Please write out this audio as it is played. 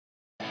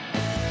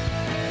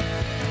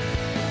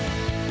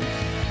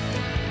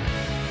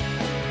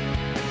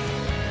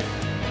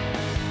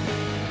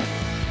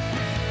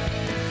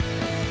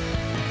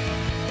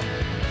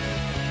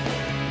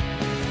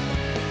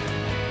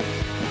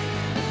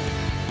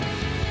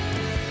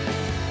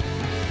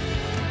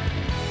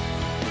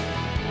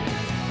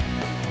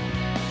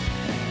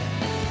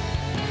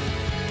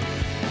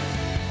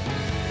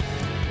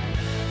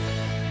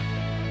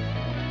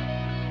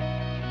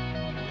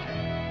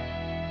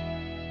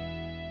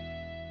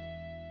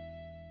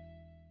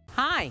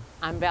Hi,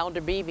 I'm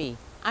Valder Beebe.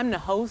 I'm the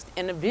host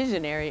and the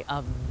visionary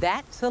of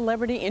That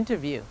Celebrity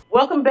Interview.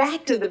 Welcome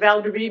back to the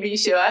Valder Beebe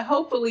Show.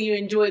 Hopefully you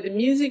enjoyed the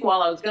music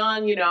while I was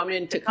gone. You know, I'm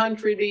into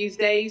country these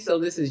days, so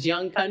this is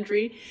young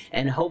country.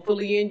 And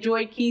hopefully you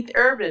enjoyed Keith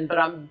Urban. But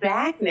I'm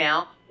back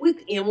now with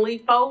Emily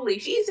Foley.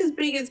 She's as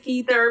big as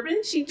Keith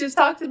Urban. She just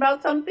talks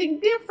about something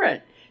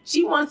different.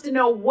 She wants to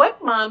know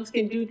what moms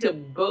can do to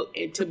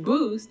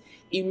boost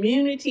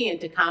immunity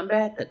and to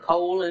combat the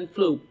cold and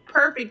flu.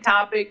 Perfect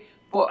topic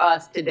for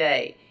us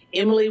today.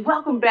 Emily,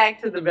 welcome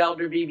back to the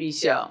Valder Beebe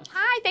Show.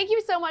 Hi, thank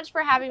you so much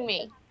for having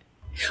me.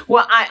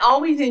 Well, I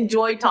always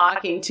enjoy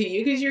talking to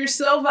you because you're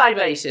so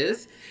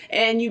vivacious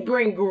and you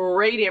bring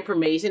great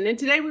information. And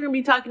today we're going to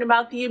be talking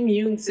about the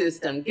immune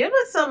system. Give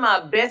us some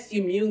best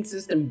immune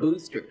system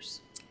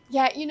boosters.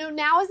 Yeah, you know,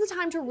 now is the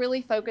time to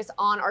really focus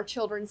on our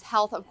children's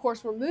health. Of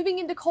course, we're moving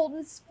into cold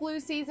and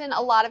flu season.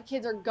 A lot of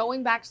kids are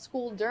going back to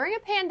school during a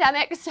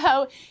pandemic,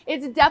 so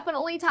it's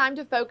definitely time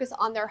to focus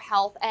on their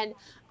health. And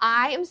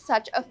I am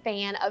such a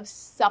fan of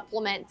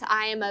supplements.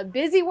 I am a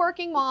busy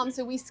working mom,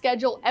 so we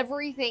schedule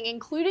everything,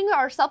 including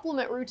our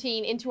supplement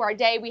routine, into our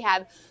day. We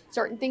have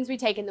certain things we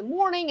take in the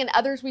morning and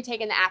others we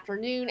take in the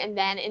afternoon and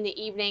then in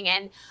the evening.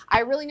 And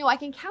I really know I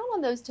can count on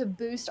those to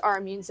boost our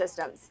immune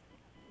systems.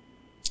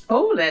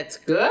 Oh, that's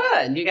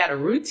good. You got a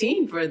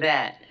routine for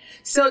that.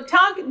 So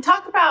talk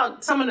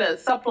about some of the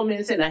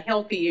supplements in a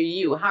healthier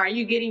you. How are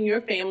you getting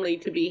your family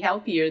to be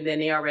healthier than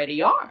they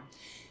already are?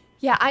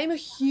 Yeah, I'm a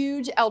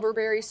huge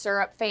elderberry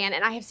syrup fan,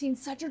 and I have seen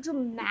such a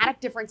dramatic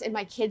difference in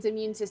my kids'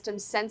 immune system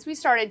since we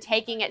started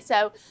taking it.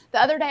 So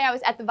the other day I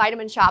was at the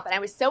vitamin shop, and I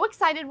was so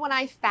excited when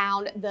I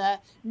found the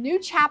new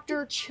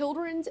chapter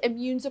Children's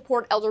Immune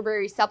Support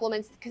Elderberry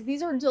Supplements, because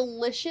these are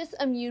delicious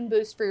immune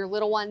boosts for your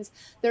little ones.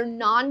 They're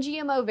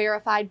non-GMO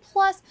verified,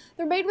 plus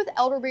they're made with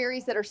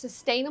elderberries that are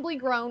sustainably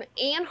grown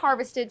and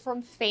harvested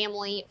from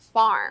family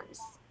farms.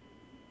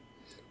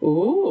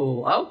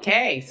 Ooh,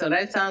 okay. So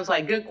that sounds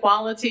like good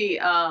quality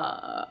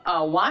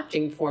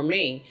watching for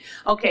me.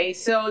 Okay,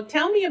 so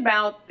tell me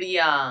about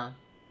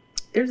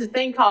there's a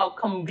thing called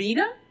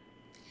Comvita.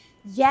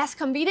 Yes,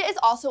 Comvita is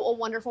also a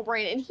wonderful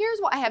brand. And here's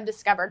what I have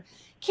discovered.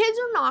 Kids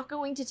are not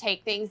going to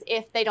take things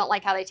if they don't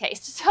like how they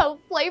taste. So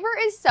flavor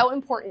is so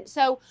important.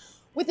 So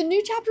with the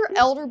new chapter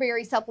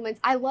elderberry supplements,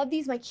 I love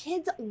these. My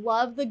kids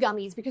love the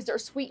gummies because they're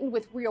sweetened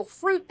with real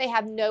fruit. They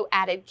have no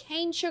added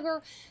cane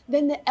sugar.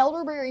 Then the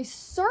elderberry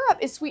syrup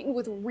is sweetened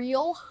with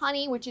real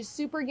honey, which is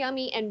super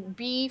yummy and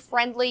bee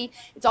friendly.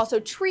 It's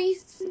also True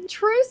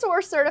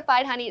Source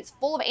certified honey. It's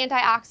full of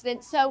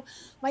antioxidants. So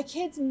my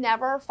kids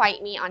never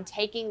fight me on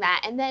taking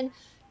that. And then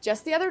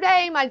just the other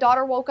day, my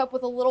daughter woke up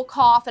with a little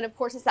cough, and of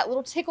course it's that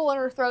little tickle in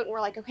her throat, and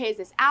we're like, okay, is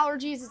this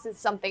allergies? Is this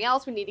something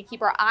else? We need to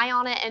keep our eye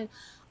on it. And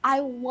I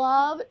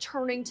love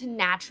turning to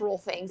natural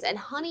things, and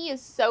honey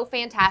is so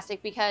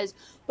fantastic because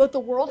both the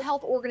World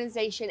Health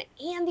Organization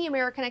and the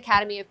American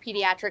Academy of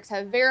Pediatrics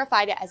have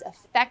verified it as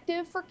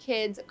effective for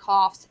kids'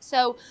 coughs.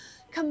 So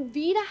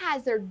Comvita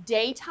has their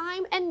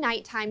daytime and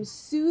nighttime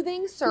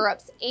soothing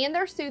syrups and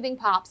their soothing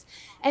pops,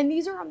 and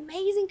these are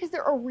amazing because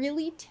they're a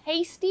really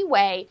tasty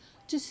way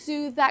to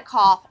soothe that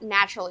cough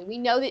naturally. We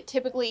know that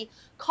typically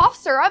cough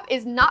syrup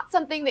is not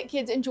something that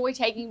kids enjoy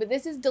taking, but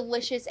this is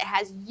delicious. It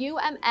has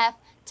UMF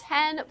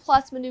 10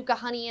 plus Manuka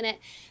honey in it.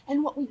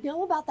 And what we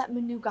know about that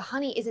Manuka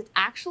honey is it's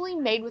actually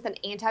made with an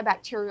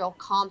antibacterial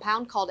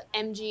compound called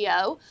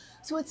MGO.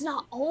 So it's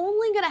not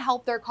only going to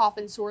help their cough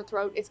and sore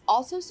throat, it's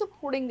also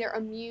supporting their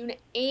immune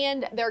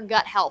and their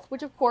gut health,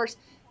 which of course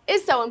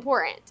is so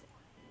important.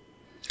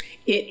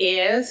 It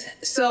is.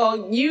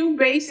 So you've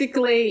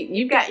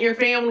got your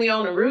family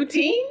on a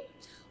routine?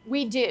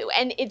 We do,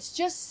 and it's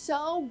just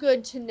so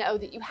good to know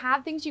that you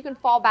have things you can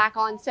fall back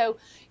on. So,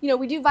 you know,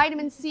 we do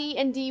vitamin C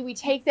and D, we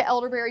take the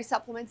elderberry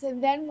supplements,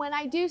 and then when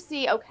I do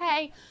see,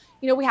 okay,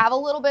 you know, we have a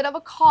little bit of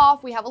a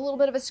cough, we have a little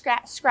bit of a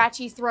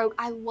scratchy throat,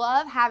 I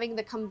love having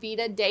the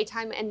Comvita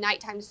daytime and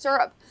nighttime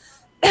syrup.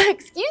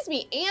 Excuse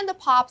me, and the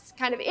pops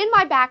kind of in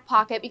my back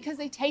pocket because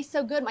they taste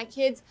so good. My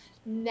kids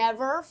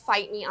never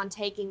fight me on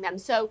taking them.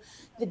 So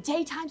the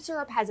daytime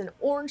syrup has an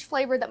orange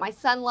flavor that my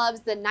son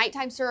loves. The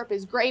nighttime syrup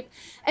is grape.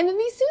 And then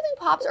these soothing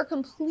pops are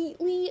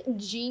completely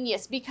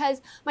genius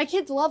because my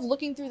kids love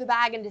looking through the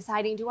bag and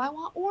deciding, do I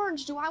want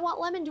orange? Do I want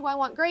lemon? Do I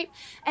want grape?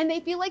 And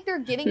they feel like they're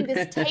getting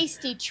this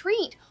tasty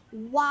treat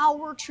while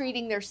we're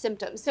treating their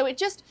symptoms. So it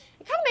kind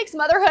of makes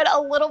motherhood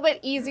a little bit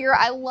easier.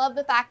 I love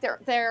the fact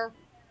that they're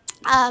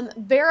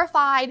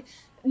verified,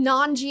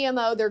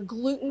 non-GMO, they're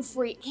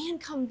gluten-free,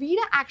 and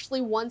Comvita actually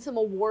won some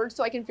awards,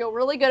 so I can feel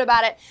really good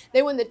about it.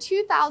 They won the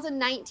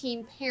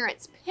 2019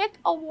 Parents Pick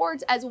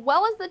Awards as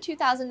well as the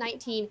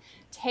 2019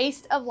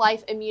 Taste of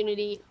Life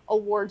Immunity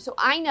Award. So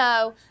I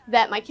know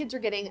that my kids are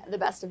getting the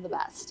best of the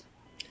best.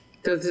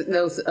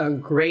 Those are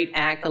great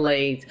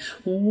accolades.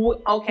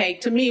 Okay,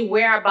 to me,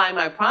 where I buy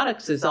my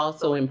products is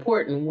also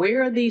important.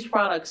 Where are these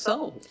products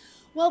sold?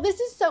 Well, this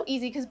is so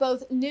easy because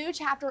both New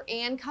Chapter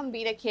and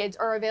Comvita Kids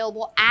are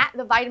available at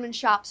the Vitamin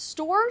Shop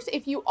stores.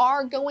 If you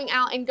are going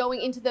out and going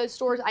into those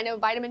stores, I know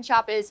Vitamin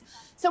Shop is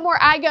somewhere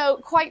I go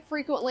quite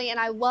frequently, and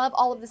I love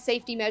all of the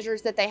safety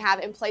measures that they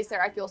have in place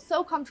there. I feel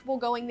so comfortable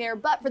going there.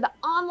 But for the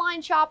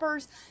online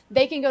shoppers,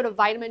 they can go to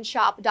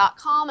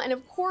vitaminshop.com. And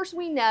of course,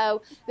 we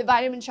know that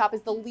Vitamin Shop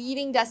is the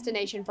leading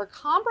destination for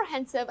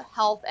comprehensive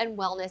health and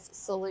wellness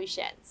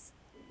solutions.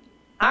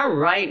 All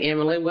right,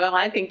 Emily. Well,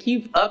 I think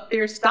you've upped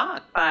their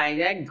stock by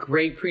that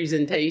great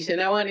presentation.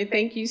 I want to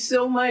thank you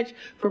so much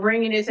for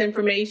bringing this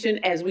information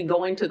as we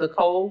go into the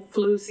cold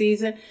flu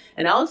season.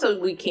 And also,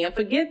 we can't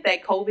forget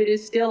that COVID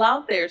is still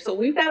out there. So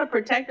we've got to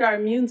protect our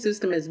immune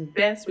system as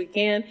best we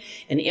can.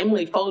 And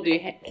Emily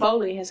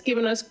Foley has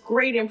given us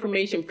great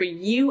information for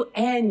you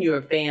and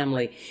your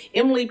family.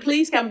 Emily,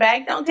 please come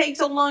back. Don't take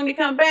so long to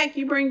come back.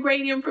 You bring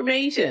great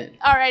information.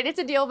 All right, it's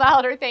a deal,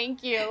 Valder.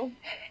 Thank you.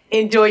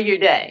 Enjoy your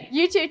day.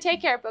 You too.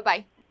 Take care.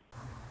 Bye-bye.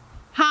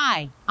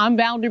 Hi, I'm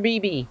Valder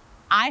Beebe.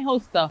 I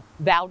host the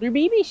Valder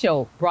Beebe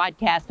Show,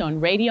 broadcast on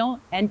radio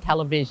and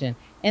television.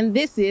 And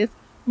this is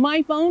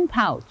my phone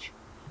pouch.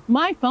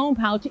 My phone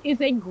pouch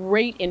is a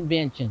great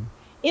invention.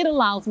 It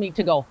allows me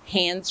to go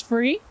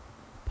hands-free,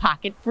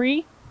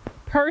 pocket-free,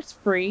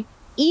 purse-free,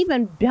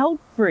 even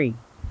belt-free.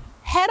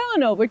 Head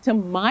on over to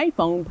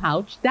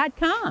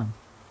myphonepouch.com.